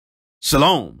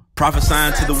Shalom.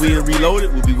 Prophesying to the Wind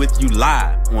Reloaded will be with you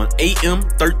live on AM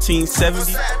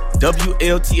 1370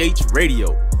 WLTH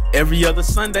Radio every other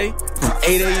Sunday from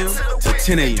 8 a.m. to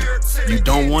 10 a.m. You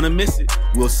don't want to miss it.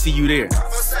 We'll see you there.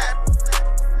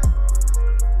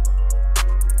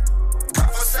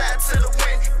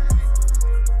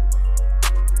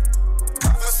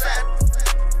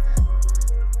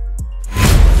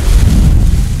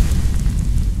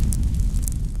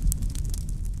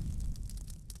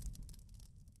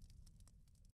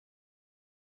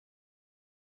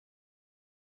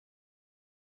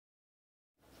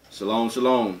 Shalom,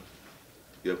 shalom.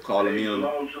 You're calling me on.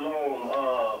 Shalom,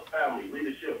 shalom, family,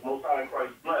 leadership, Most High in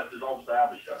Christ bless is Officer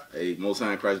Abishai. Hey, Most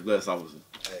High in Christ bless, officer.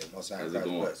 Hey, Most High in Christ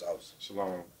bless, officer.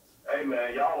 Shalom. Hey,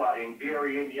 man, y'all are in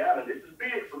Gary, Indiana. This is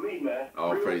big for me, man.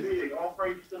 All real praises. big. All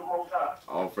praises to the Most High.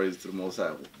 All praises to the Most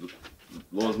High.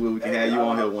 Lord's will, we can have you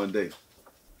on here one day.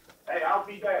 Hey, I'll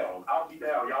be down. I'll be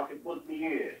down. Y'all can put me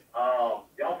in. Y'all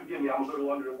forgive me, I'm a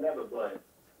little under the weather, but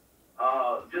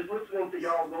just listening to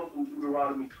y'all go through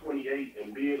Deuteronomy 28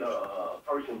 and being a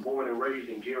person born and raised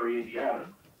in Gary, Indiana.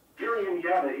 Gary,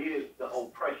 Indiana is the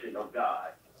oppression of God.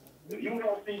 If you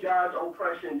don't see God's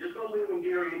oppression, just go live in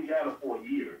Gary, Indiana for a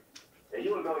year, and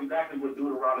you'll know exactly what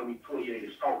Deuteronomy 28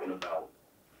 is talking about.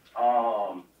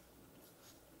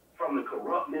 From the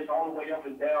corruptness all the way up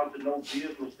and down to no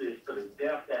businesses, to the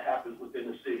death that happens within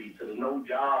the city, to the no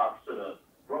jobs, to the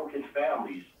broken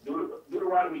families.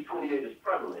 Deuteronomy 28 is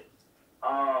prevalent.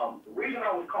 The reason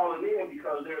I was calling in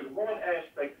because there's one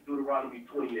aspect of Deuteronomy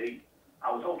 28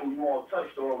 I was hoping you all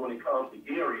touched on when it comes to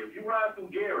Gary. If you ride through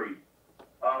Gary,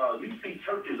 you see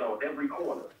churches on every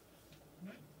corner.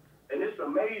 And it's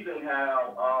amazing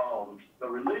how the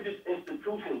religious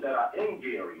institutions that are in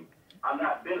Gary are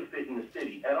not benefiting the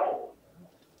city at all.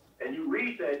 And you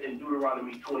read that in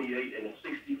Deuteronomy 28 in the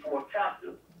 64th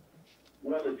chapter,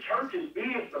 where the churches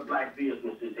is the black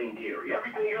businesses in Gary.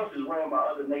 Everything else is run by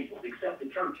other nations except the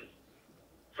churches.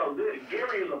 So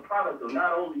Gary is a product of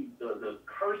not only the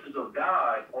curses of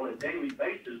God on a daily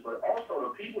basis, but also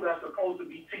the people that's supposed to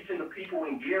be teaching the people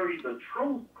in Gary the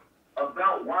truth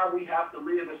about why we have to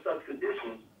live in such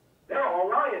conditions. They're all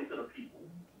lying to the people.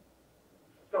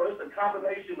 So it's a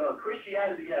combination of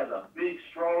Christianity has a big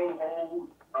stronghold,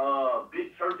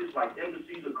 big churches like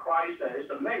Embassies of Christ. It's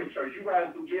a mega church. You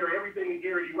riding through Gary, everything in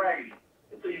Gary is raggedy.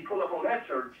 Until you pull up on that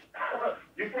church,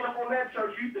 you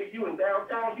think you in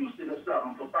downtown Houston or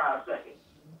something for 5 seconds.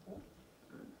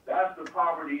 That's the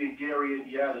poverty in Gary,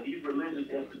 Indiana. These religious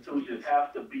institutions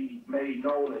have to be made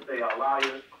known that they are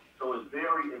liars. So it's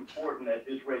very important that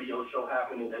this radio show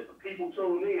happen and that the people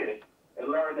tune in and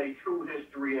learn their true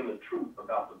history and the truth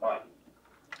about the Bible.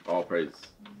 All praises.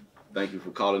 Thank you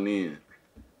for calling in.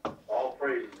 All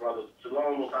praises, brothers.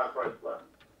 Shalom, Most High Christ bless.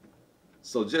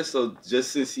 So just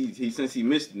since he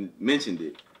mentioned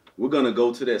it, we're gonna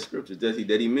go to that scripture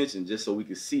that he mentioned just so we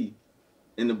can see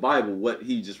in the Bible what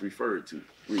he just referred to.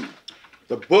 Read.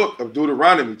 The book of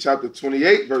Deuteronomy, chapter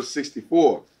 28, verse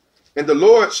 64. And the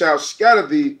Lord shall scatter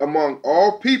thee among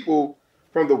all people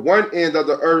from the one end of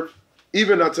the earth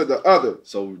even unto the other.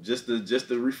 So just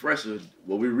a refresher,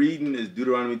 what we're reading is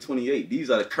Deuteronomy 28. These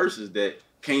are the curses that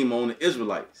came on the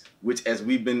Israelites, which as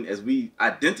we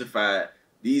identified,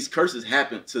 these curses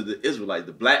happened to the Israelites,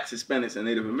 the blacks, Hispanics, and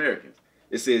Native Americans.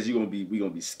 It says we're gonna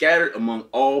be scattered among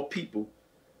all people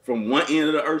from one end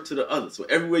of the earth to the other. So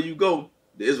everywhere you go,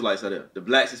 the Israelites are there. The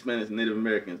blacks, Hispanics, and Native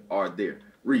Americans are there.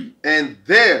 Read. And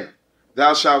there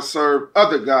thou shalt serve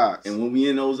other gods. And when we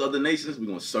in those other nations, we're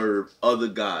gonna serve other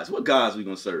gods. What gods we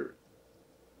gonna serve?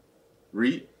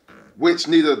 Read. Which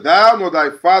neither thou nor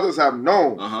thy fathers have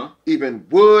known. Even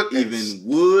wood,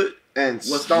 and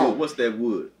stone. What's that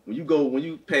wood? When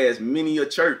you pass many a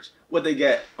church, what they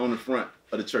got on the front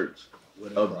of the church?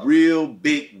 Real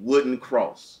big wooden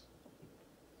cross.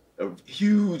 A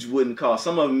huge wooden cross.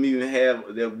 Some of them even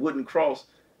have their wooden cross,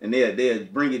 and they'll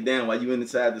bring it down while you're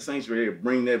inside the sanctuary. They'll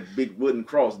bring that big wooden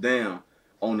cross down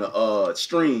on the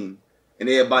string, and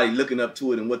everybody looking up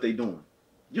to it and what they doing.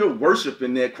 You're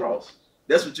worshiping that cross.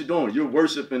 That's what you're doing. You're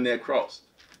worshiping that cross.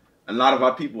 A lot of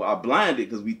our people are blinded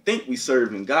because we think we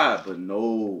serving God, but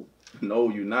no,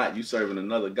 you're not. You serving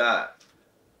another God.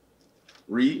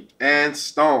 Read. And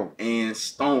stone. And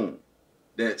stone.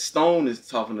 That stone is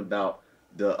talking about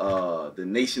the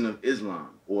Nation of Islam,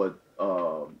 or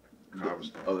it's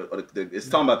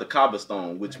talking about the Kaaba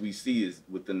stone, which we see is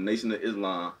with the Nation of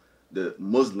Islam, the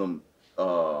Muslim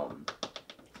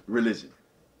religion.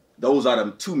 Those are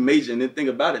the two major, and then think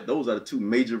about it, those are the two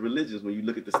major religions when you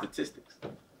look at the statistics.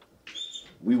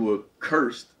 We were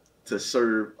cursed to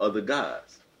serve other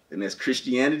gods, and that's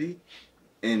Christianity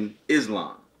and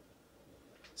Islam.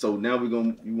 So now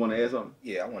you want to add something?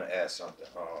 Yeah, I want to add something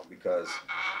because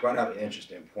you brought out an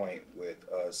interesting point with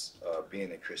us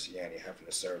being in Christianity, having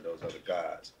to serve those other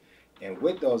gods. And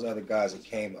with those other gods, it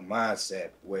came a mindset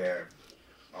where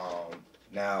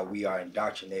now we are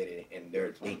indoctrinated in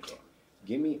their thinking.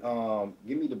 Give me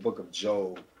the book of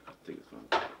Job.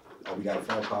 Oh, we got a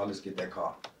phone call. Let's get that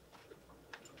call.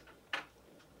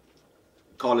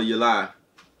 Caller, you're live.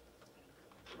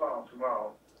 Shalom, shalom.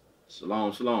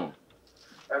 Shalom, shalom.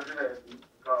 After that, you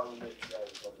call and let you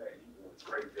guys know that you doing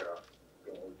a great job.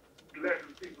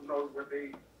 Letting people know what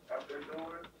they out there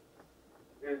doing.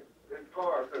 It's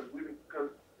hard because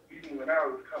even when I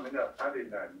was coming up, I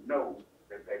did not know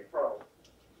that they cross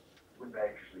was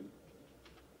actually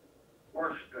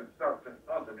worshiping something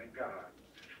other than God.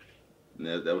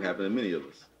 And that would happen to many of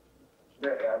us.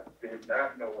 That I did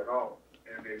not know at all.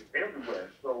 And it's everywhere.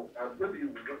 So I really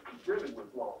was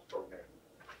lost on that.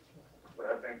 But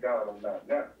I thank God I'm not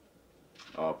now.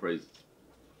 All praises.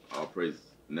 All praises.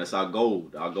 And that's our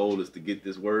goal. Our goal is to get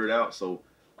this word out so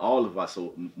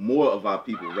more of our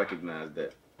people recognize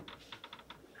that.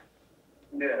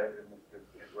 Yeah,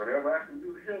 whatever I can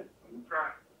do to help, I'm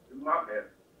trying to do my best.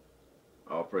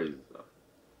 All praises.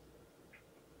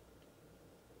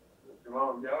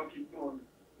 Y'all keep doing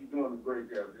a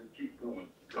great job. Just keep doing.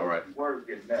 All right. The word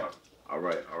getting out. All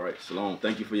right. Shalom.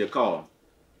 Thank you for your call.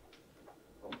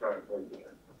 I'm trying to play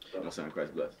that. Most High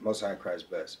Christ bless. Most High Christ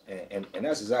bless. And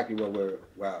that's exactly what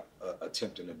we're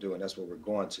attempting to do, and that's what we're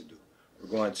going to do. We're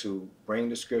going to bring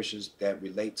the scriptures that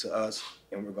relate to us,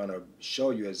 and we're going to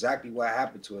show you exactly what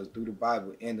happened to us through the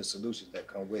Bible and the solutions that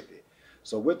come with it.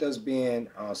 So with us being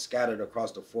scattered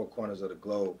across the four corners of the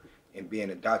globe and being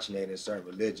indoctrinated in certain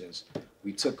religions,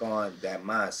 we took on that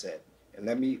mindset. And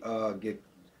let me get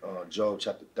Job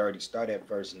chapter 30, start at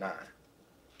verse 9.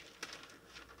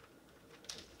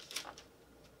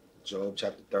 Job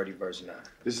chapter 30, verse 9.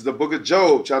 This is the book of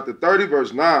Job, chapter 30,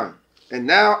 verse 9. And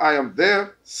now I am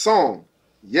their song,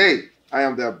 yea, I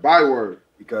am their byword.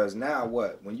 Because now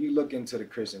what? When you look into the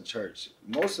Christian church,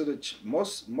 most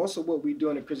of what we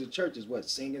do in the Christian church is what?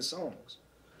 Singing songs.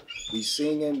 We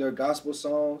sing in their gospel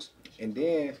songs, and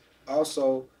then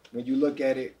also when you look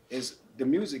at it, it's the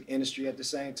music industry at the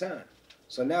same time.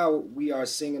 So now we are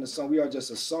singing a song. We are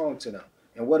just a song to them.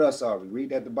 And what else are we?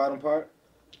 Read at the bottom part.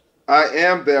 I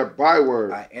am their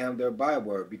byword. I am their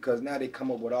byword, because now they come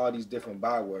up with all these different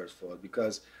bywords for us.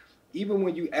 Because even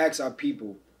when you ask our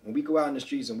people, when we go out in the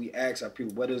streets and we ask our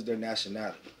people what is their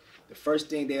nationality, the first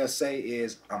thing they'll say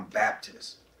is, I'm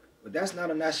Baptist. But that's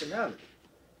not a nationality.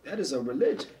 That is a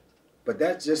religion. But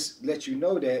that just lets you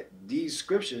know that these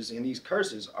scriptures and these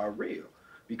curses are real,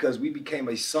 because we became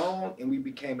a song and we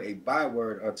became a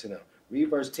byword unto them. Read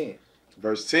verse 10.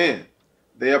 Verse 10.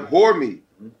 They abhor me.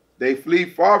 They flee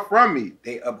far from me.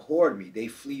 They abhorred me. They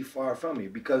flee far from me.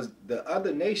 Because the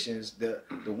other nations, the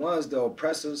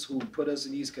oppressors who put us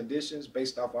in these conditions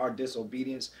based off our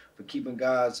disobedience for keeping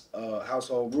God's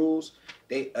household rules,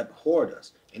 they abhorred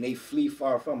us and they flee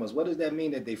far from us. What does that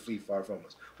mean that they flee far from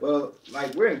us? Well,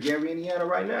 like we're in Gary, Indiana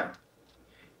right now.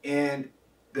 And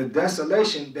the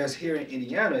desolation that's here in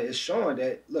Indiana is showing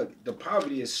that, look, the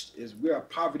poverty is we are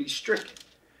poverty stricken.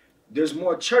 There's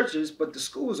more churches, but the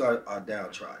schools are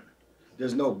downtrodden.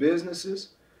 There's no businesses.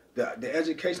 The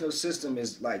educational system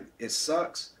is like, it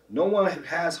sucks. No one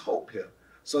has hope here.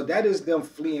 So that is them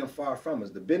fleeing far from us.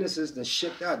 The businesses that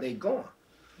shipped out, they gone.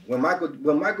 When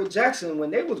Michael Jackson, when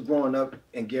they was growing up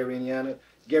in Gary,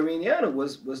 Indiana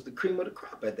was the cream of the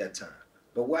crop at that time.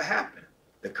 But what happened?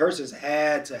 The curses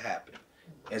had to happen.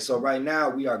 And so right now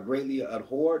we are greatly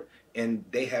abhorred, and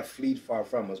they have fled far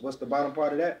from us. What's the bottom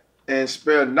part of that? And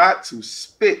spare not to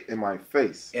spit in my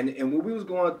face. And when we was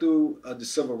going through the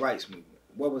civil rights movement,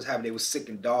 what was happening? They was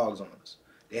sicking dogs on us.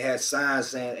 They had signs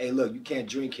saying, hey, look, you can't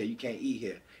drink here, you can't eat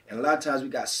here. And a lot of times we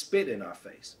got spit in our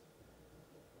face.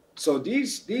 So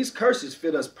these curses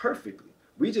fit us perfectly.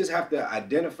 We just have to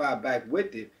identify back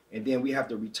with it, and then we have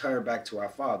to return back to our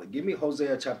Father. Give me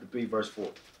Hosea chapter 3, verse 4.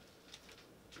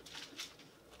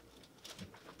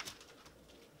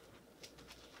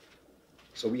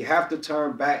 So we have to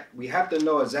turn back. We have to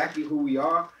know exactly who we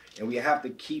are, and we have to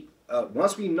keep,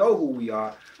 once we know who we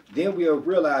are, then we'll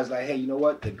realize, like, hey, you know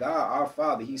what? The God, our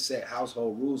Father, he set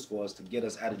household rules for us to get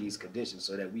us out of these conditions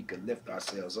so that we could lift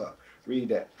ourselves up. Read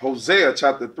that. Hosea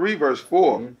chapter 3, verse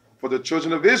 4. For the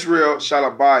children of Israel shall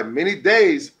abide many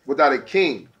days without a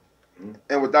king,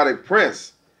 and without a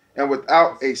prince, and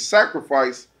without a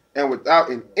sacrifice, and without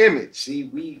an image. See,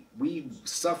 we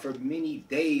suffered many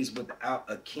days without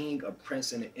a king, a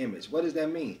prince, and an image. What does that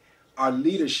mean? Our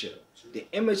leadership, the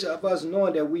image of us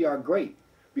knowing that we are great.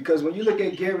 Because when you look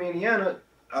at Gary, Indiana,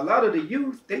 a lot of the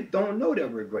youth, they don't know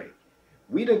that we're great.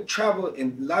 We done travel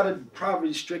in a lot of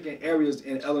poverty-stricken areas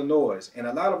in Illinois, and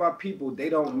a lot of our people, they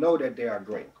don't know that they are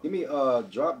great. Give me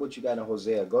drop what you got in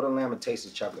Hosea. Go to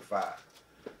Lamentations chapter 5,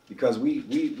 because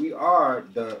we are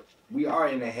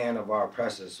in the hand of our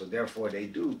oppressors, so therefore they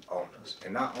do own us.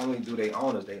 And not only do they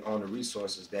own us, they own the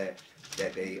resources that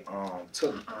they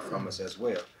took from us as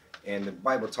well. And the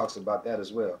Bible talks about that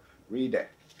as well. Read that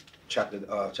chapter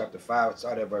 5,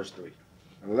 start at verse 3.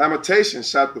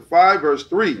 Lamentations chapter 5 verse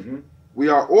 3. Mm-hmm. We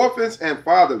are orphans and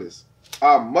fatherless.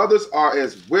 Our mothers are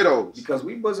as widows. Because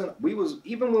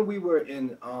even when we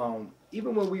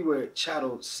were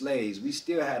chattel slaves, we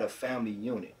still had a family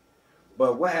unit.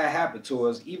 But what had happened to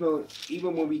us, even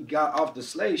when we got off the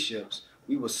slave ships,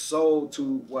 we were sold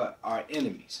to our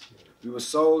enemies. We were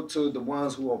sold to the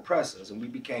ones who oppress us, and we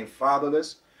became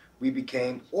fatherless. We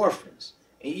became orphans,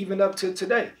 and even up to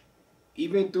today.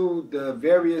 Even through the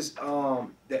various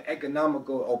the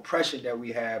economical oppression that we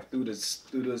have, through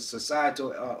the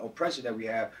societal oppression that we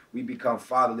have, we become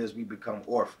fatherless, we become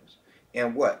orphans.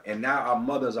 And what? And now our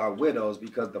mothers are widows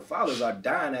because the fathers are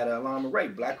dying at an alarming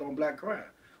rate, black on black crime.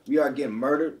 We are getting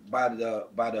murdered by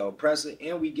the oppressor,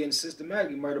 and we getting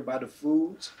systematically murdered by the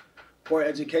foods, poor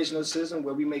educational system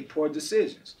where we make poor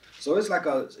decisions. So it's like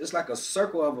a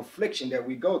circle of affliction that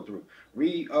we go through.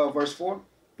 Read verse 4.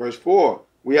 Verse 4.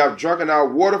 We have drunken our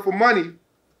water for money.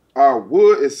 Our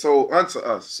wood is sold unto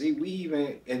us. See,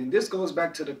 and this goes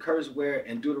back to the curse where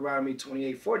in Deuteronomy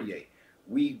 28:48,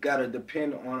 we got to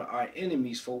depend on our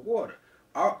enemies for water.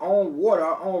 Our own water,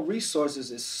 our own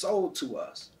resources is sold to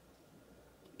us.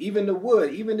 Even the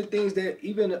wood, even the things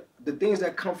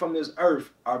that come from this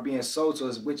earth are being sold to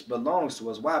us, which belongs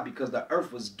to us. Why? Because the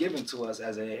earth was given to us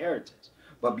as an inheritance.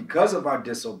 But because of our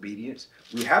disobedience,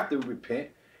 we have to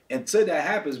repent. Until that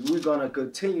happens, we're going to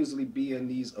continuously be in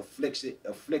these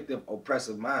afflictive,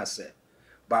 oppressive mindset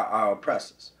by our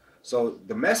oppressors. So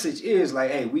the message is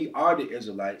like, hey, we are the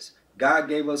Israelites. God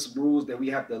gave us rules that we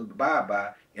have to abide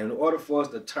by. And in order for us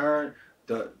to turn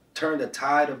the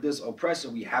tide of this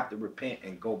oppression, we have to repent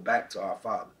and go back to our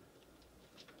Father.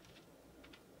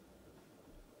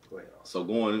 Go ahead. So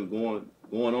going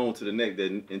on to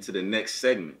into the next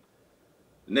segment.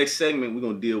 The next segment, we're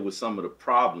going to deal with some of the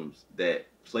problems that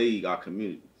plague our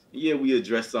communities. Yeah, we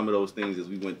addressed some of those things as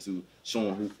we went to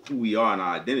showing who we are and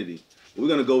our identity. We're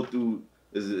going to go through,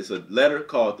 it's a letter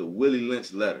called the Willie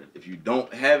Lynch letter. If you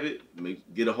don't have it,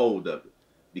 get a hold of it,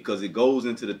 because it goes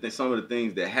into some of the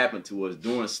things that happened to us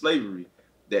during slavery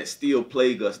that still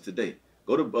plague us today.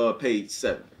 Go to page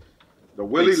 7. The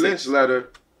Willie Lynch letter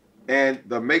and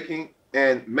the making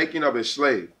of a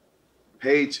slave.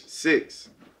 Page 6.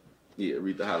 Yeah,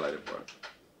 read the highlighted part.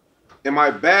 In my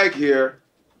bag here,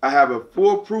 I have a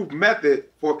foolproof method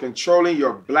for controlling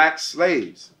your black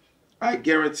slaves. I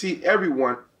guarantee every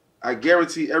one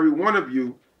of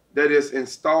you that is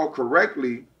installed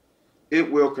correctly,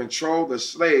 it will control the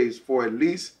slaves for at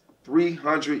least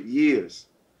 300 years.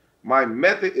 My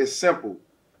method is simple.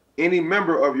 Any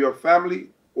member of your family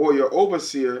or your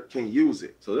overseer can use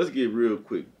it. So let's get real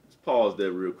quick. Let's pause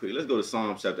there real quick. Let's go to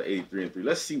Psalm chapter 83 and 3.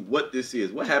 Let's see what this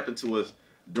is. What happened to us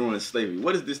during slavery?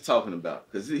 What is this talking about?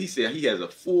 Because he said he has a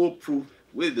foolproof,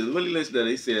 with the Willie Lynch letter,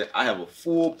 he said, I have a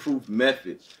foolproof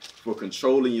method for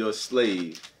controlling your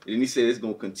slave. And then he said it's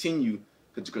going to continue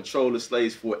to control the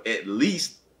slaves for at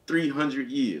least 300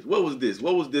 years. What was this?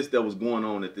 What was this that was going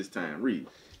on at this time? Read.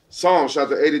 Psalm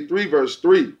chapter 83 verse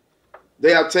 3.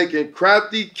 They have taken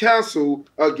crafty counsel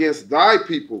against thy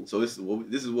people. So this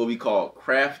is what we call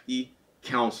crafty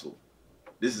counsel.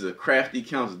 This is a crafty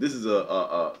counsel. This is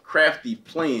a crafty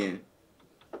plan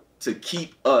to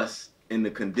keep us in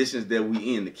the conditions that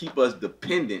we in, to keep us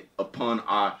dependent upon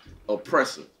our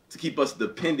oppressor, to keep us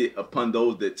dependent upon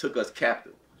those that took us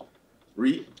captive.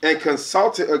 Read. And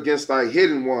consulted against thy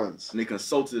hidden ones. And they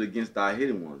consulted against thy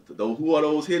hidden ones. Who are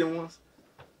those hidden ones?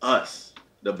 Us,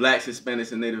 the blacks,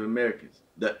 Hispanics, and Native Americans,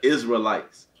 the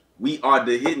Israelites. We are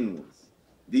the hidden ones.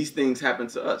 These things happen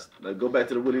to us. Now go back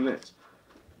to the Willie Lynch.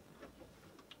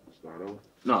 Start over.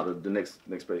 No, the next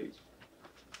page.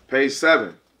 Page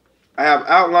 7. I have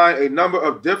outlined a number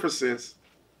of differences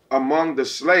among the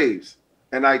slaves,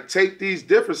 and I take these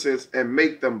differences and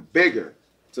make them bigger.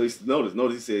 So notice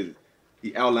he says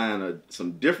he outlined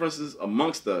some differences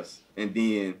amongst us, and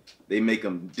then they make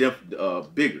them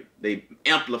bigger. They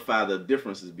amplify the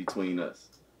differences between us.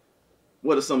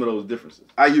 What are some of those differences?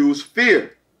 I use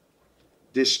fear,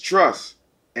 distrust,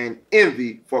 and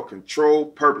envy for control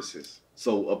purposes.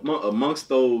 So amongst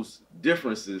those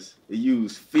differences, they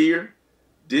use fear,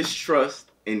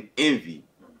 distrust, and envy.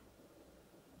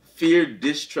 Fear,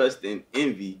 distrust, and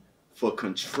envy for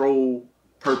control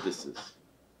purposes.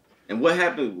 And what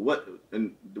happened?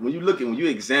 And when you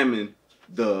examine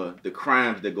the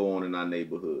crimes that go on in our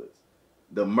neighborhoods,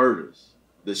 the murders,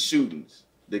 the shootings,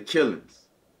 the killings,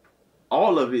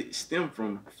 all of it stem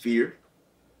from fear,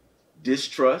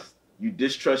 distrust. You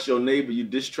distrust your neighbor, you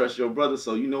distrust your brother,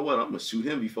 so you know what? I'm gonna shoot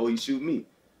him before he shoot me.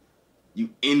 You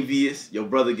envious. Your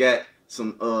brother got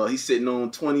some. He's sitting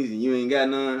on 20s and you ain't got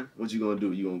none. What you gonna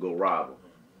do? You gonna go rob him?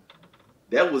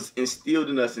 That was instilled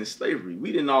in us in slavery.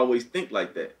 We didn't always think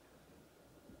like that.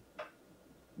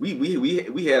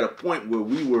 We had a point where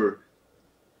we were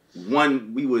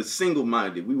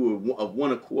single-minded. We were of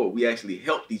one accord. We actually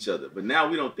helped each other. But now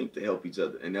we don't think to help each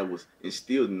other, and that was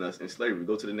instilled in us in slavery.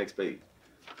 Go to the next page.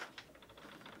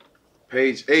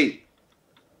 Page 8.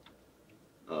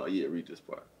 Yeah, read this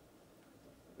part.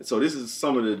 And so this is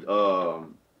some of the.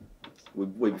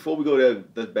 Wait, before we go there,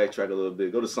 let's backtrack a little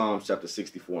bit. Go to Psalms chapter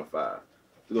 64 and 5.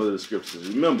 Let's go to the scriptures.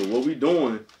 Remember, what we're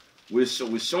doing, we're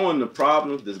showing the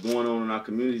problems that's going on in our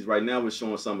communities. Right now, we're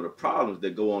showing some of the problems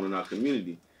that go on in our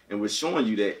community. And we're showing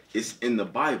you that it's in the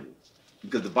Bible.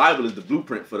 Because the Bible is the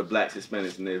blueprint for the blacks,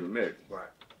 Hispanics, and Native Americans. Right.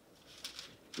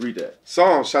 Read that.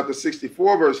 Psalms chapter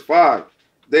 64, verse 5.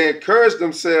 They encourage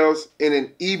themselves in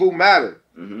an evil matter.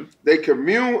 Mm-hmm. They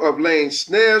commune of laying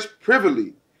snares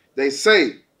privily. They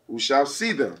say, who shall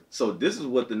see them? So this is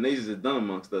what the nations have done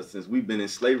amongst us since we've been in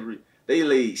slavery. They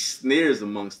laid snares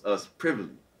amongst us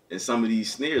privily. And some of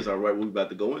these snares are right what we're about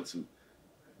to go into.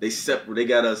 They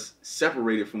got us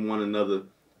separated from one another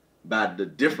by the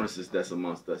differences that's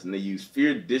amongst us. And they use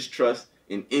fear, distrust,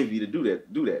 and envy to do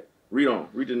that. Read on.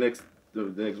 Read the next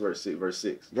verse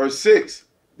 6. Verse 6.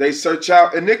 They search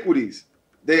out iniquities.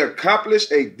 They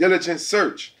accomplish a diligent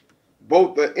search.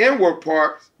 Both the inward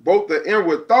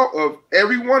thought of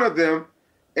every one of them,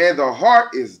 and the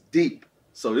heart is deep.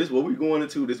 So this is what we're going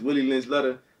into, this Willie Lynch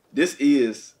letter. This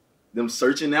is them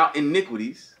searching out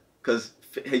iniquities, because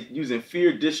using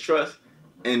fear, distrust,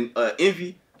 and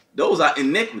envy, those are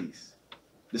iniquities.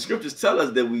 The scriptures tell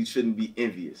us that we shouldn't be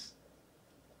envious.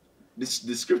 The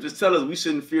scriptures tell us we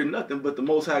shouldn't fear nothing but the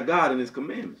Most High God and His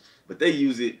commandments. But they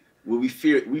use it where we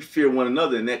fear one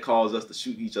another, and that causes us to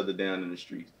shoot each other down in the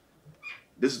streets.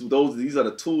 These are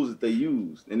the tools that they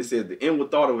use. And it says the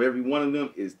inward thought of every one of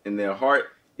them is in their heart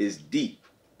is deep.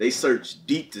 They search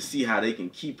deep to see how they can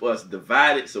keep us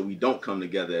divided so we don't come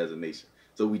together as a nation.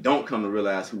 So we don't come to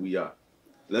realize who we are.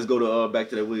 Let's go to back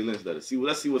to that Willie Lynch letter.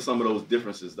 Let's see what some of those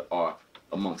differences are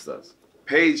amongst us.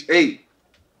 Page 8.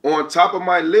 On top of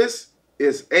my list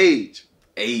is age.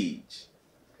 Age.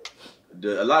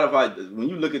 When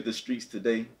you look at the streets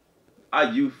today, our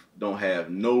youth don't have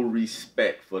no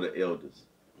respect for the elders.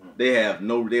 They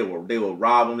will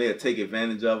rob them. They'll take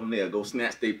advantage of them. They'll go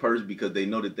snatch their purse because they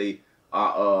know that they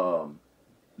are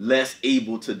less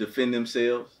able to defend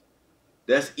themselves.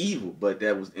 That's evil, but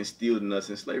that was instilled in us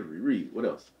in slavery. Read, what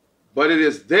else? But it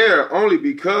is there only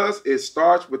because it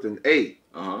starts with an A.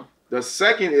 The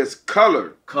second is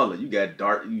color. Color. You got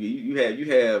dark.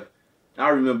 You have. I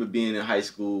remember being in high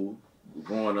school,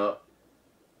 growing up,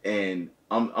 and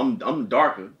I'm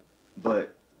darker,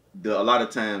 but a lot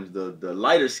of times the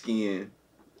lighter skinned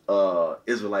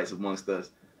Israelites amongst us,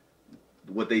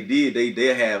 what they did,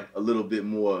 they have a little bit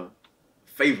more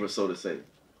favor, so to say.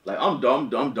 Like I'm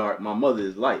dark, my mother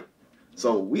is light,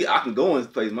 so I can go in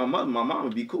this place. My mom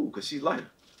would be cool because she's lighter,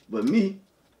 but me,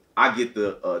 I get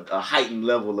a heightened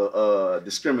level of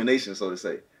discrimination, so to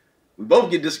say. We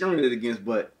both get discriminated against,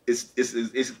 but it's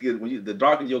good when the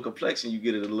darker your complexion, you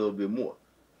get it a little bit more.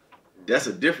 That's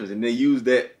a difference, and they use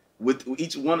that with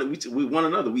with one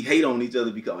another. We hate on each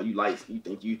other because you light. You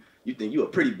think you a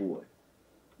pretty boy.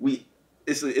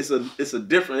 It's a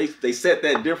difference. They set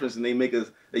that difference and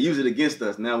they use it against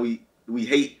us. Now we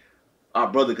hate our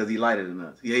brother because he lighter than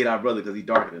us. We hate our brother because he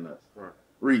darker than us. Right.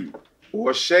 Read.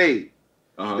 Or shade.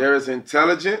 There is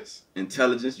intelligence.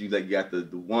 Intelligence. You got the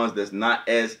ones that's not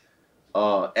as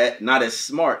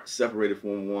smart separated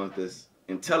from the ones that's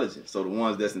intelligent. So the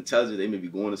ones that's intelligent, they may be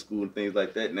going to school and things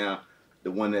like that. Now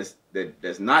the one that's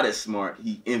not as smart,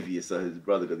 he envious of his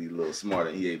brother because he's a little smarter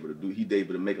and he's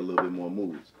able to make a little bit more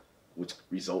moves, which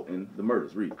result in the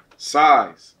murders. Read.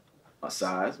 Size.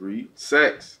 Size. Read.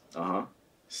 Sex.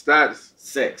 Status.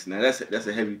 Sex. Now that's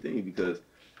a heavy thing because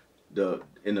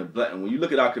when you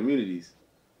look at our communities,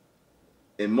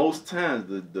 and most times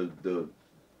the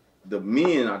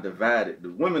men are divided.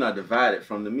 The women are divided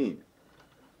from the men.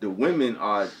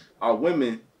 Our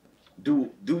women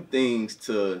do things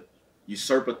to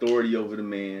usurp authority over the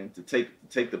man, to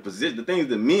take the position, the things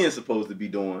the men are supposed to be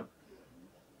doing,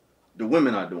 the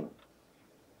women are doing.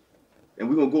 And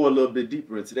we're gonna go a little bit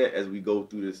deeper into that as we go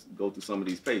through some of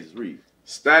these pages. Read.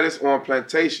 Status on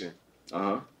plantation.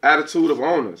 Uh-huh. Attitude of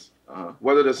owners. Uh-huh.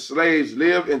 Whether the slaves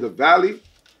live in the valley,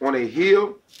 on a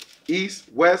hill, east,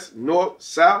 west, north,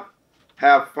 south,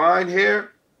 have fine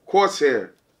hair, coarse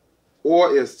hair,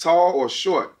 or is tall or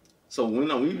short. So when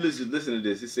you listen to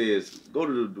this, it says go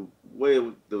to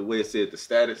the way it said the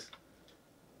status.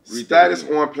 Status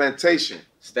on plantation.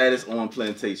 Status on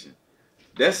plantation.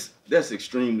 That's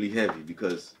extremely heavy,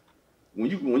 because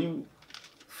when you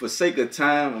for sake of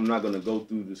time, I'm not going to go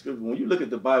through the scripture. When you look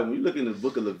at the Bible, when you look in the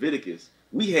book of Leviticus,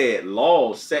 we had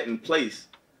laws set in place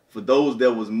for those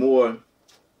that was more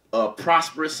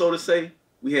prosperous, so to say.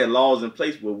 We had laws in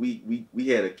place where we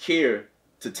had a care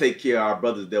to take care of our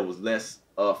brothers that was less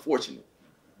fortunate.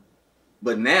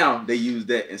 But now they use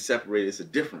that and separate. It's a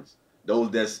difference.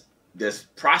 Those that's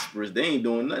prosperous, they ain't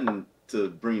doing nothing to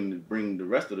bring the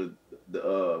rest of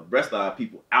the rest of our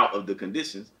people out of the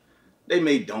conditions. They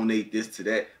may donate this to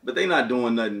that, but they're not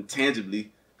doing nothing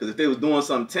tangibly. Because if they was doing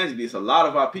something tangibly, it's a lot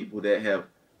of our people that have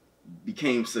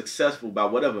became successful by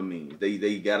whatever means.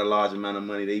 They got a large amount of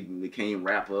money. They became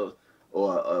rappers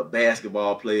or a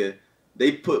basketball player.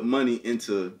 They put money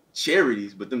into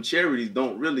charities, but them charities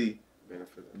don't really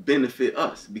benefit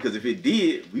us. Because if it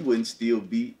did, we wouldn't still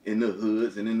be in the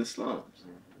hoods and in the slums.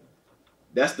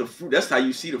 That's the fruit. That's how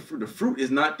you see the fruit. The fruit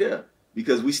is not there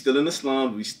because we still in the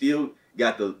slums. We still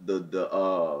got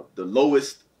the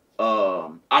lowest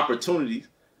opportunities.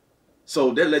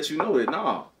 So that lets you know that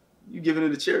nah, you giving it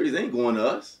to charities, they ain't going to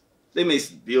us. They may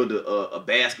build a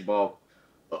basketball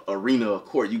arena, a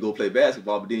court. You go play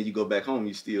basketball, but then you go back home,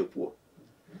 you still poor.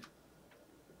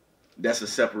 That's a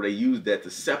separate. They use that to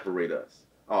separate us.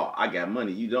 Oh, I got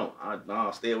money, you don't.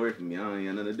 I'll stay away from me. I ain't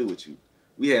got nothing to do with you.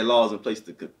 We had laws in place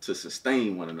to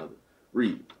sustain one another.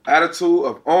 Read. Attitude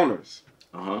of owners.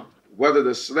 Uh-huh. Whether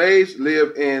the slaves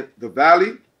live in the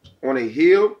valley, on a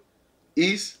hill,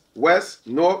 east, west,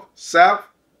 north, south,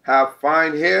 have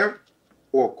fine hair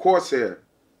or coarse hair.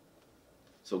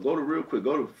 So go to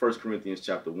 1 Corinthians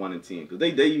chapter 1 and 10. Because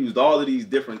they used all of these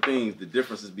different things, the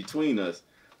differences between us,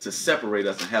 to separate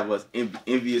us and have us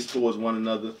envious towards one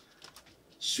another.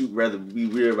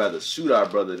 We'd rather shoot our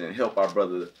brother than help our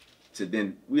brother.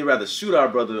 We'd rather shoot our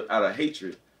brother out of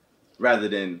hatred rather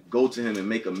than go to him and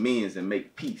make amends and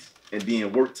make peace and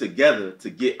then work together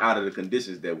to get out of the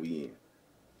conditions that we in.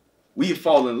 We have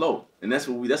fallen low, and that's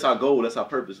our goal, that's our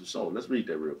purpose for soul. Let's read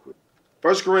that real quick.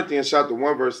 1 Corinthians chapter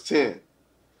 1, verse 10.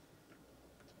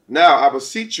 Now I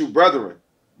beseech you, brethren,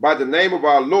 by the name of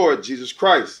our Lord Jesus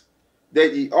Christ,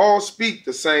 that ye all speak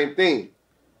the same thing,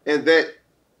 and that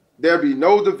there be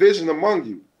no division among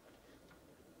you,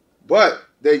 but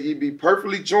that ye be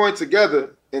perfectly joined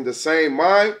together in the same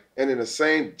mind and in the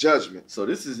same judgment. So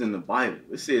this is in the Bible.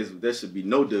 It says there should be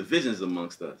no divisions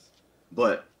amongst us.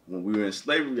 But when we were in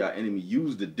slavery, our enemy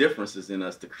used the differences in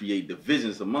us to create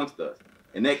divisions amongst us.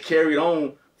 And that carried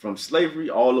on from slavery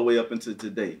all the way up into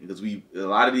today. Because a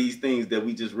lot of these things that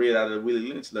we just read out of the Willie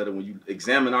Lynch letter, when you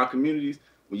examine our communities,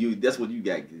 that's what you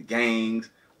got, the gangs,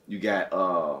 you got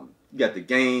the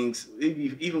gangs,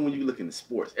 even when you look into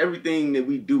sports, everything that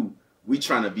we do, we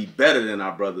trying to be better than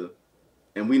our brother.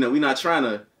 And we're not trying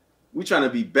to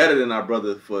be better than our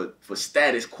brother for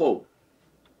status quo.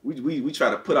 We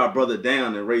try to put our brother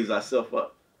down and raise ourselves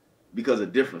up because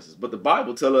of differences. But the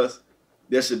Bible tells us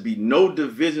there should be no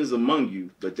divisions among you,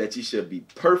 but that you should be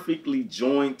perfectly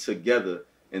joined together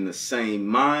in the same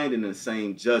mind and in the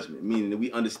same judgment. Meaning that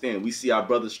we understand, we see our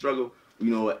brothers struggle. You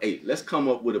know what? Hey, let's come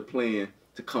up with a plan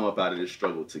to come up out of this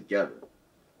struggle together.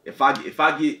 If I get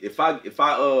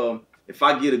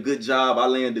a good job, I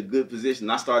land a good position,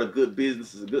 I start a good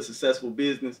business, it's a good successful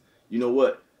business, you know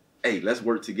what? Hey, let's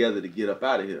work together to get up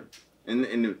out of here.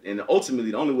 And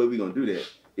ultimately, the only way we're going to do that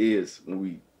is when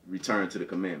we return to the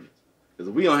commandments. Because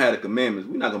if we don't have the commandments,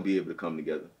 we're not going to be able to come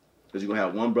together. Because you're going to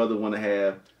have one brother want to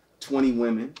have 20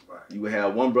 women. You will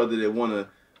have one brother that want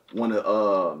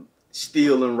to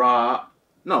steal and rob.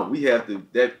 No, we have to,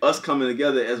 us coming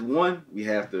together as one, we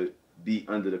have to be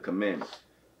under the commandments.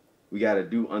 We got to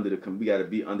be under the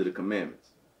commandments.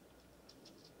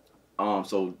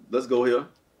 So let's go here.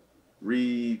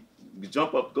 Read,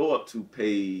 go up to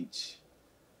page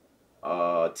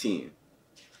 10.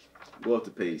 Go up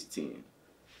to page 10.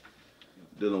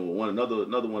 Dealing with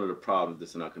another one of the problems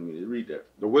that's in our community. Read that.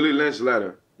 The Willie Lynch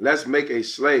letter. Let's make a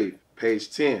slave.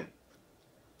 Page 10.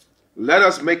 Let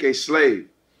us make a slave.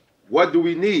 What do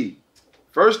we need?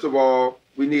 First of all,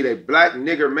 we need a black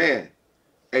nigger man,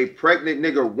 a pregnant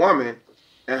nigger woman,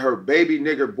 and her baby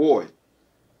nigger boy.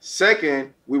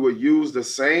 Second, we will use the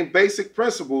same basic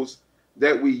principles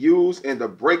that we use in the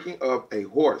breaking of a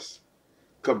horse,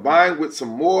 combined with some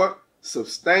more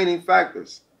sustaining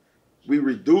factors. we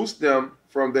reduce them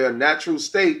from their natural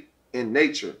state in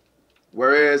nature,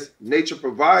 whereas nature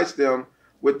provides them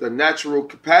with the natural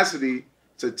capacity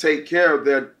to take care of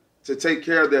their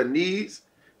needs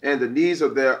and the needs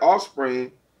of their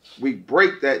offspring. We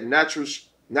break that natural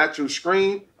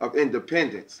screen of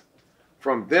independence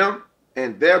from them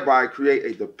and thereby create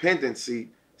a dependency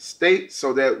state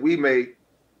so that we may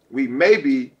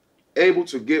be able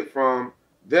to get from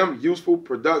them useful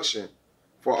production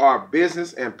for our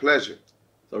business and pleasure.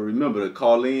 So remember to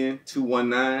call in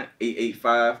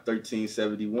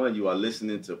 219-885-1371. You are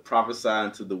listening to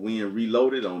Prophesying to the Wind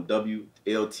Reloaded on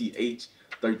WLTH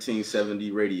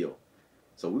 1370 radio.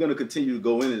 So we're going to continue to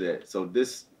go into that. So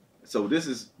this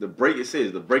is the break. It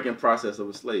says the breaking process of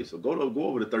a slave. So go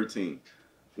over to 13.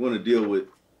 We want to deal with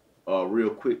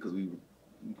real quick because we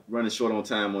running short on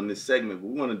time on this segment. But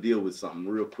we want to deal with something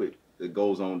real quick that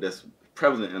goes on that's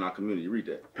prevalent in our community. Read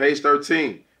that. Page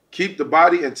 13. Keep the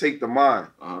body and take the mind.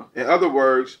 In other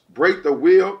words, break the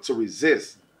will to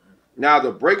resist. Now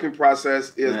the breaking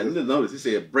process is. Now, notice it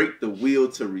said break the will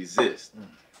to resist.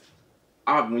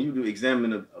 When you do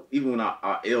examine, even when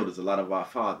our elders, a lot of our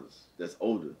fathers that's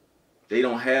older, they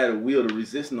don't have a will to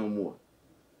resist no more.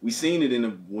 We seen it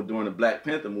during the Black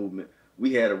Panther movement.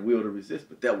 We had a will to resist,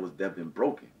 but that been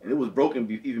broken, and it was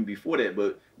broken even before that.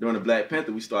 But during the Black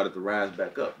Panther, we started to rise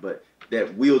back up. But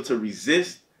that will to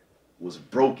resist was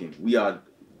broken. What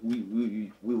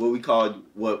it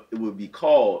would be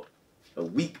called a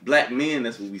weak black man.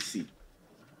 That's what we see.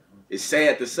 It's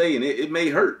sad to say, and it may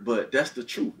hurt, but that's the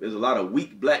truth. There's a lot of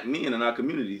weak black men in our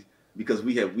communities because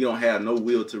we don't have no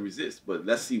will to resist. But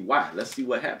let's see why. Let's see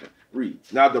what happened. Read.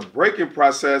 Now the breaking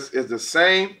process is the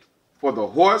same for the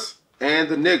horse and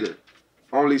the nigger,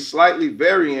 only slightly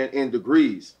varying in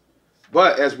degrees.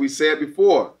 But as we said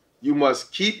before, you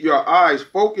must keep your eyes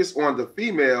focused on the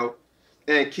female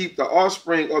and keep the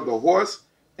offspring of the horse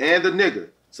and the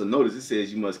nigger. So notice it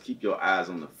says you must keep your eyes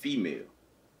on the female.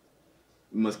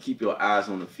 You must keep your eyes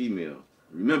on the female.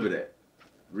 Remember that.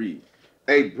 Read.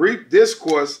 A brief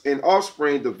discourse in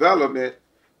offspring development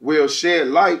will shed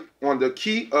light on the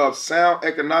key of sound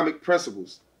economic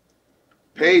principles.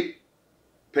 Pay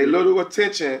little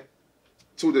attention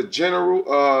to the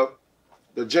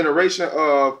generation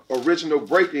of original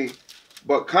breaking,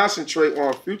 but concentrate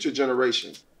on future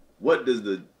generations. What does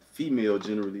the female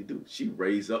generally do? She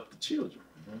raise up the children.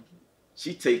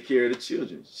 She take care of the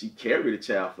children. She carry the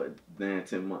child for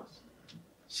 9-10 months.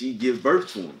 She give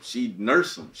birth to them. She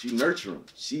nurse them. She nurture them.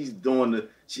 She's doing the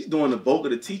bulk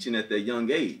of the teaching at that young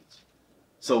age.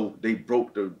 So they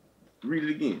broke the. Read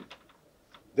it again.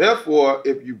 Therefore,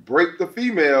 if you break the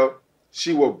female,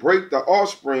 she will break the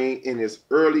offspring in its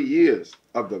early years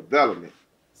of development.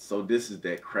 So this is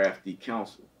that crafty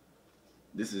counsel.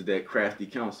 This is that crafty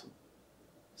counsel.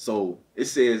 So it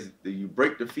says that you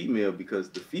break the female because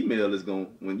the female is going.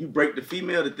 When you break the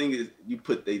female, the thing is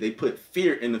they put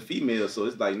fear in the female. So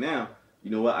it's like, now,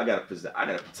 you know what? I gotta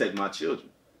protect my children.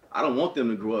 I don't want them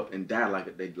to grow up and die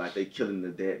like they killing the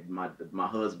dad, my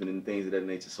husband and things of that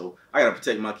nature. So I gotta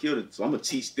protect my children. So I'm gonna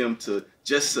teach them to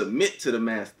just submit to the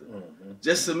master.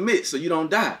 Just submit so you don't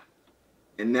die.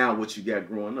 And now what you got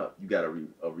growing up? You got a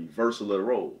reversal of the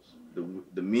roles.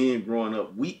 The men growing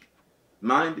up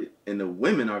weak-minded, and the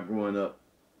women are growing up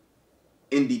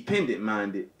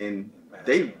independent-minded, and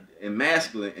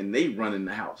masculine, and they running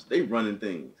the house. They running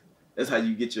things. That's how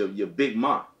you get your big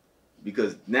mom,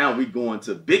 because now we going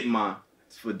to big mom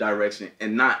for direction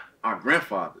and not our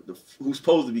grandfather, who's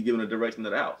supposed to be giving the direction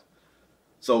of the house.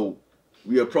 So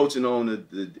we're approaching on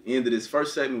the end of this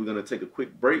first segment. We're going to take a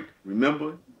quick break.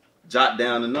 Remember, jot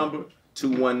down the number,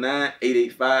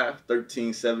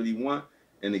 219-885-1371.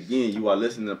 And again, you are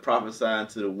listening to Prophesying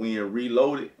to the Wind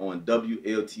Reloaded on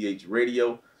WLTH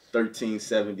Radio,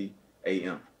 1370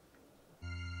 AM.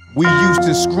 We used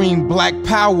to scream black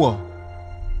power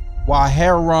while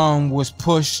heroin was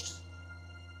pushed.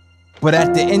 But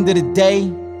at the end of the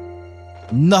day,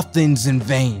 nothing's in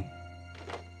vain.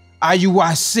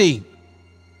 IUIC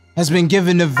has been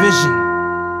given a vision.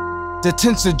 The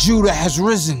tents of Judah has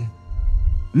risen.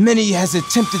 Many has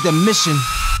attempted the mission.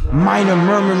 Minor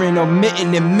murmuring,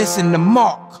 omitting, and missing the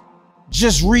mark.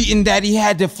 Just reading that he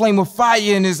had the flame of fire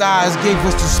in his eyes gave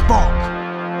us the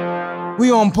spark.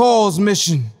 We on Paul's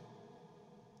mission.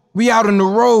 We out on the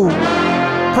road,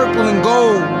 purple and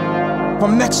gold.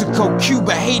 From Mexico,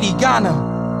 Cuba, Haiti,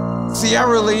 Ghana,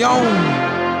 Sierra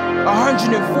Leone.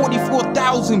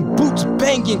 144,000 boots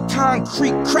banging,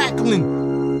 concrete crackling.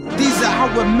 These are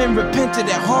our men repented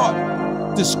at heart.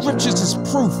 The scriptures is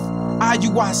proof.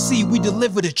 IUIC, we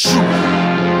deliver the truth.